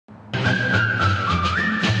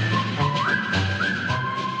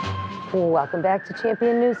Welcome back to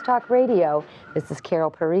Champion News Talk Radio. This is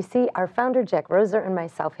Carol Parisi. Our founder, Jack Roser, and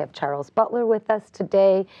myself have Charles Butler with us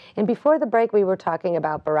today. And before the break, we were talking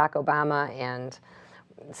about Barack Obama, and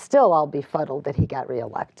still all befuddled that he got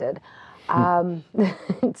reelected.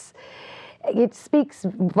 It speaks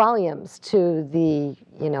volumes to the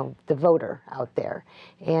voter out there,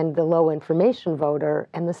 and the low information voter,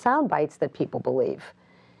 and the sound bites that people believe.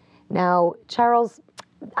 Now, Charles,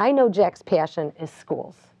 I know Jack's passion is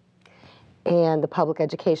schools and the public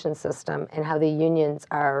education system, and how the unions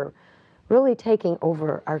are really taking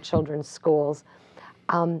over our children's schools.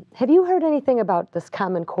 Have you heard anything about this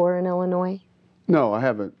Common Core in Illinois? No, I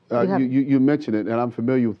haven't. You mentioned it, and I'm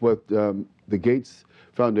familiar with what the Gates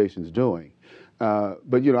Foundation is doing.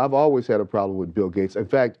 But I've always had a problem with Bill Gates. In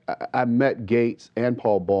fact, I met Gates and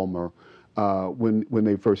Paul Ballmer when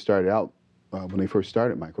they first started out. When they first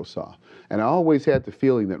started Microsoft. And I always had the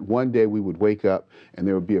feeling that one day we would wake up and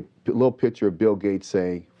there would be a little picture of Bill Gates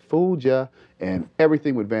saying, "Fooled ya," and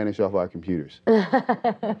everything would vanish off our computers.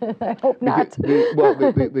 I hope not.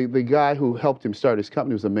 The guy who helped him start his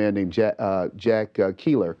company was a man named Jack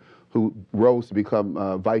Keeler, who rose to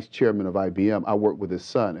become vice chairman of IBM. I worked with his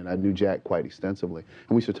son, and I knew Jack quite extensively.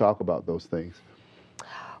 And we should talk about those things.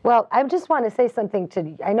 Well, I just want to say something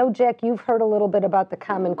I know, Jack, you've heard a little bit about the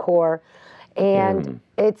Common Core. And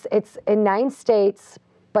it's in 9 states,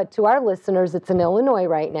 but to our listeners, it's in Illinois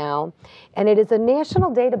right now. And it is a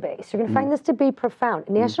national database. You're going to find this to be profound.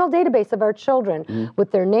 A national database of our children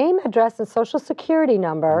with their name, address, and social security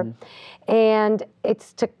number. And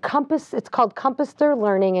it's called Compass Their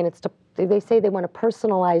Learning, and they say they want to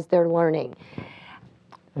personalize their learning.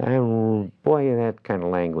 Boy, that kind of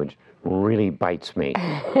language really bites me.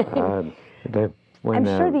 I'm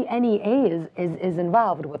sure the NEA is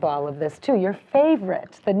involved with all of this, too. Your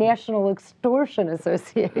favorite, the National Extortion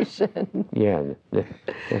Association. Yeah,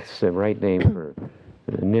 that's the right name for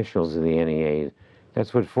the initials of the NEA.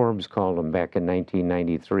 That's what Forbes called them back in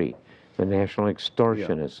 1993, the National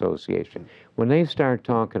Extortion Association. When they start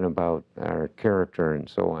talking about our character and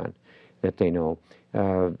so on, that they know,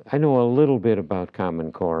 I know a little bit about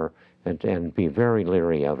Common Core and be very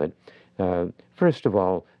leery of it. First of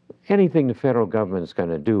all, anything the federal government's going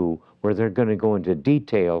to do where they're going to go into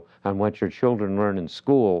detail on what your children learn in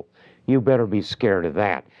school, you better be scared of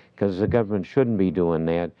that, because the government shouldn't be doing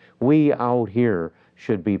that. We out here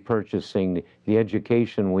should be purchasing the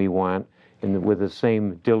education we want, and with the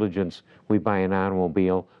same diligence we buy an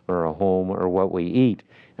automobile or a home or what we eat.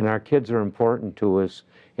 And our kids are important to us,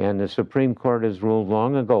 and the Supreme Court has ruled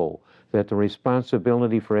long ago that the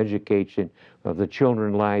responsibility for education of the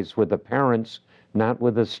children lies with the parents, not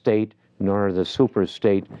with the state, nor the super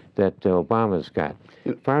state that Obama's got.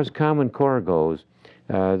 As far as Common Core goes,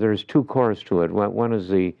 there's 2 cores to it. One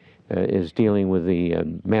is dealing with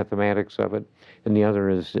the mathematics of it, and the other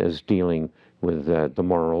is dealing with the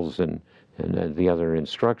morals and the other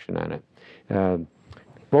instruction on it.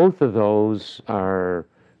 Both of those are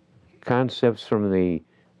concepts from the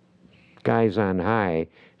guys on high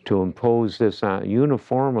to impose this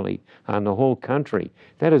uniformly on the whole country.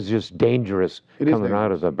 That is just dangerous coming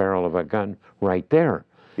out of the barrel of a gun right there.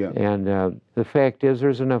 Yeah. And the fact is,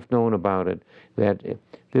 there's enough known about it that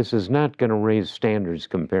this is not going to raise standards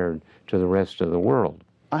compared to the rest of the world.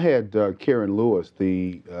 I had Karen Lewis,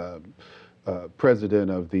 the president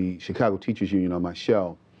of the Chicago Teachers Union, on my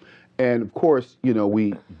show. And of course,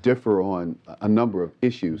 we differ on a number of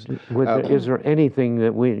issues. Is there anything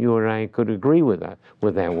that you and I could agree with that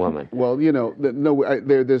woman? Well, no,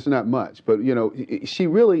 there's not much. But she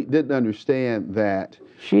really didn't understand that.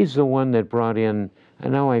 She's the one that brought in,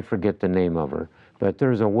 and now I forget the name of her, but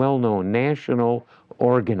there's a well-known national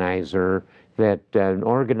organizer that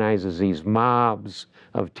organizes these mobs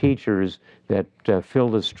of teachers that fill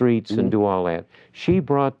the streets and do all that. She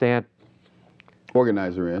brought that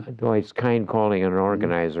organizer in. Oh, it's kind calling an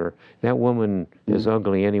organizer. That woman is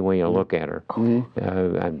ugly any way you look at her,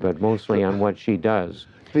 but mostly on what she does.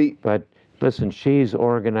 But listen, she's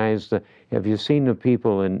organized. Have you seen the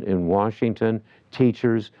people in Washington,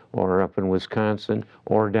 teachers, or up in Wisconsin,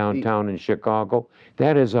 or downtown in Chicago?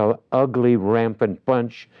 That is a ugly, rampant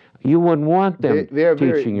bunch. You wouldn't want them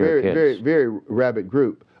teaching your kids. Very, very rabid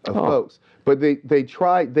group of folks. But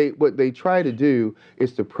what they try to do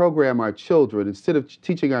is to program our children. Instead of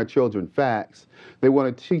teaching our children facts, they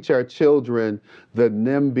want to teach our children the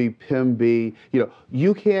NIMBY,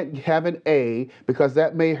 you can't have an A because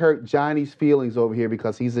that may hurt Johnny's feelings over here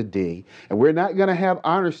because he's a D. And we're not going to have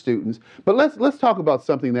honor students. But let's talk about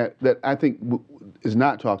something that I think is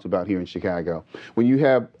not talked about here in Chicago. When you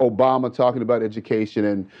have Obama talking about education,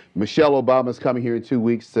 and Michelle Obama's coming here in 2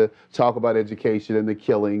 weeks to talk about education and the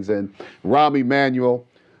killings, and Rahm Emanuel,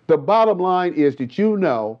 the bottom line is, did you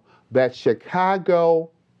know that Chicago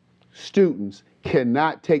students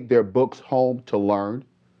cannot take their books home to learn?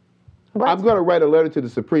 What? I'm going to write a letter to the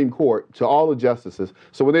Supreme Court, to all the justices.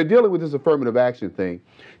 So when they're dealing with this affirmative action thing,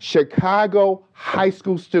 Chicago high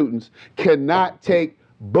school students cannot take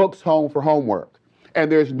books home for homework.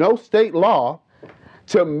 And there's no state law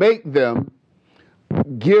to make them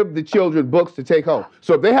give the children books to take home.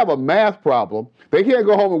 So if they have a math problem, they can't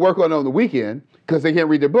go home and work on it on the weekend because they can't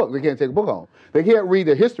read their book. They can't take a book home. They can't read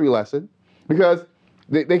their history lesson because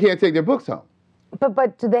they can't take their books home.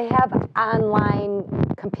 But do they have online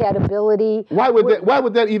compatibility? Why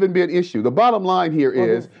would that even be an issue? The bottom line here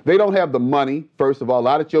is they don't have the money. First of all, a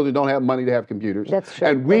lot of children don't have money to have computers. That's true.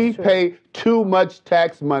 And we pay too much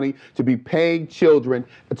tax money to be paying children,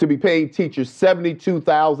 to be paying teachers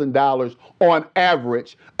 $72,000 on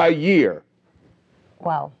average a year.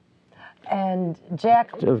 Wow. And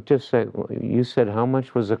Jack? Just say, you said how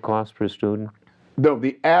much was the cost per student? No,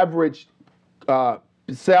 the average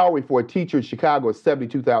salary for a teacher in Chicago is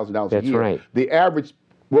 $72,000 a year. That's right. The average,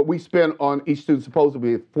 what we spend on each student,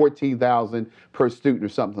 supposedly is $14,000 per student or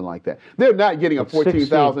something like that. They're not getting a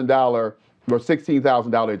 $14,000 or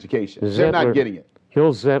 $16,000 education. They're not getting it.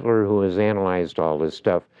 Bill Zettler, who has analyzed all this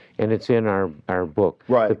stuff, and it's in our book,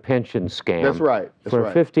 right. The Pension Scam. That's right.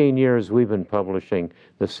 For 15 years, we've been publishing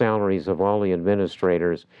the salaries of all the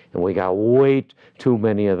administrators, and we got way too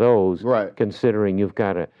many of those, right. Considering you've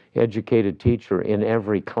got an educated teacher in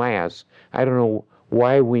every class. I don't know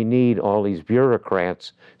why we need all these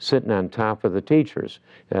bureaucrats sitting on top of the teachers.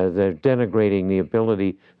 They're denigrating the ability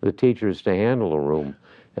of the teachers to handle a room.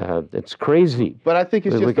 It's crazy. But I think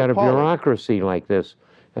it's just we got appalling. A bureaucracy like this.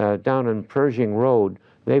 Down in Pershing Road,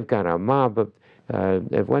 they've got a mob of,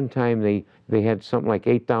 at one time they had something like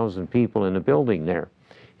 8,000 people in a building there.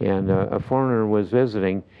 And a foreigner was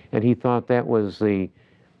visiting, and he thought that was the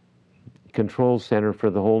control center for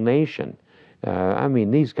the whole nation. I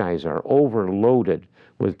mean, these guys are overloaded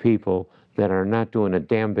with people that are not doing a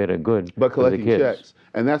damn bit of good but for the kids. Collecting checks.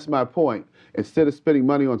 And that's my point. Instead of spending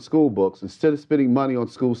money on school books, instead of spending money on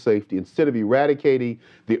school safety, instead of eradicating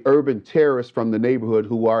the urban terrorists from the neighborhood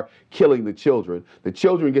who are killing the children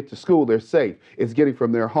get to school, they're safe. It's getting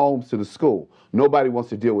from their homes to the school. Nobody wants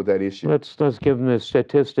to deal with that issue. Let's give them the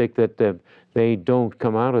statistic that they don't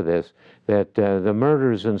come out of this, that the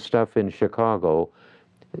murders and stuff in Chicago,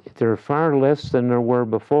 there are far less than there were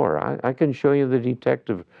before. I can show you the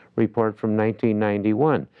detective report from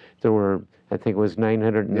 1991. There were, I think it was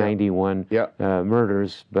 991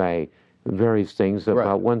 murders by various things.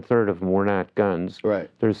 About 1/3 of them were not guns. Right.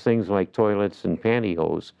 There's things like toilets and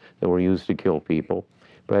pantyhose that were used to kill people.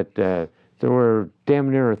 But there were damn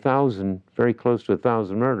near 1,000, very close to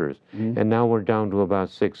 1,000 murders. And now we're down to about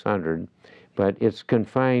 600. But it's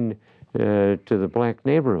confined to the black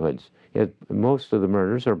neighborhoods. Most of the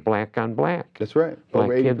murders are black on black. That's right. Black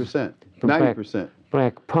over 80%, 90%.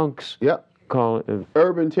 Black punks. Yep. Call it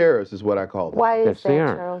urban terrorists is what I call them. Why is yes, that, they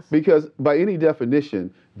are. Charles? Because by any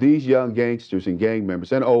definition, these young gangsters and gang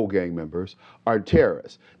members and old gang members are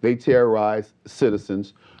terrorists. They terrorize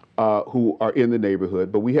citizens who are in the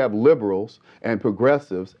neighborhood. But we have liberals and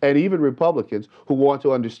progressives and even Republicans who want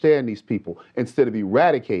to understand these people instead of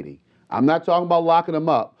eradicating. I'm not talking about locking them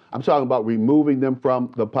up. I'm talking about removing them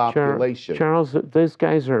from the population. Charles, these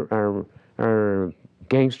guys are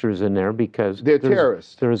gangsters in there because they're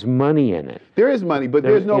terrorists. There's money in it. There is money, but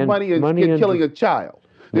there's no money in killing a child.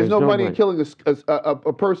 There's no money in killing a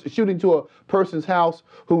person, shooting to a person's house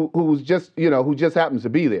who's just, who just happens to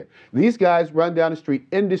be there. These guys run down the street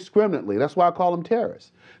indiscriminately. That's why I call them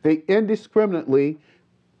terrorists. They indiscriminately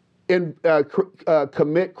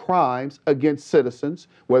commit crimes against citizens,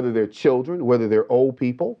 whether they're children, whether they're old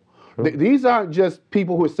people. Sure. These aren't just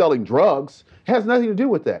people who are selling drugs. It has nothing to do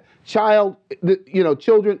with that. Children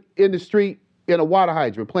in the street in a water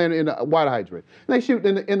hydrant, playing in a water hydrant. And they shoot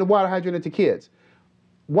in the water hydrant into kids.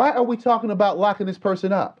 Why are we talking about locking this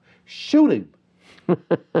person up? Shoot him.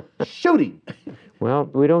 Shoot him. Well,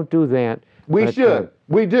 we don't do that. We should.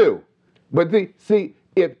 We do. But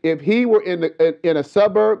if he were in a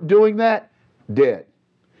suburb doing that, dead.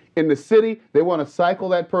 In the city, they want to cycle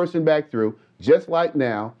that person back through, just like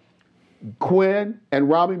now. Quinn and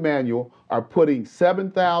Rahm Emanuel are putting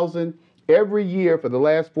 7,000 every year for the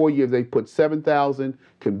last 4 years. They put 7,000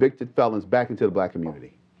 convicted felons back into the black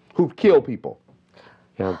community who've killed people.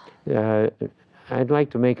 Yeah, I'd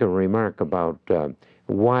like to make a remark about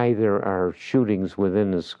why there are shootings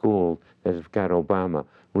within the school that have got Obama.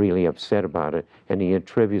 really upset about it, and he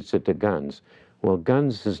attributes it to guns. Well,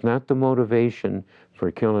 guns is not the motivation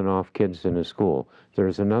for killing off kids in a school.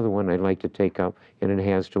 There's another one I'd like to take up, and it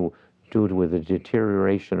has to do with the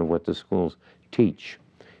deterioration of what the schools teach.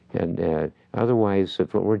 And otherwise,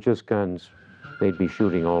 if it were just guns, they'd be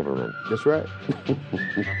shooting aldermen. That's right.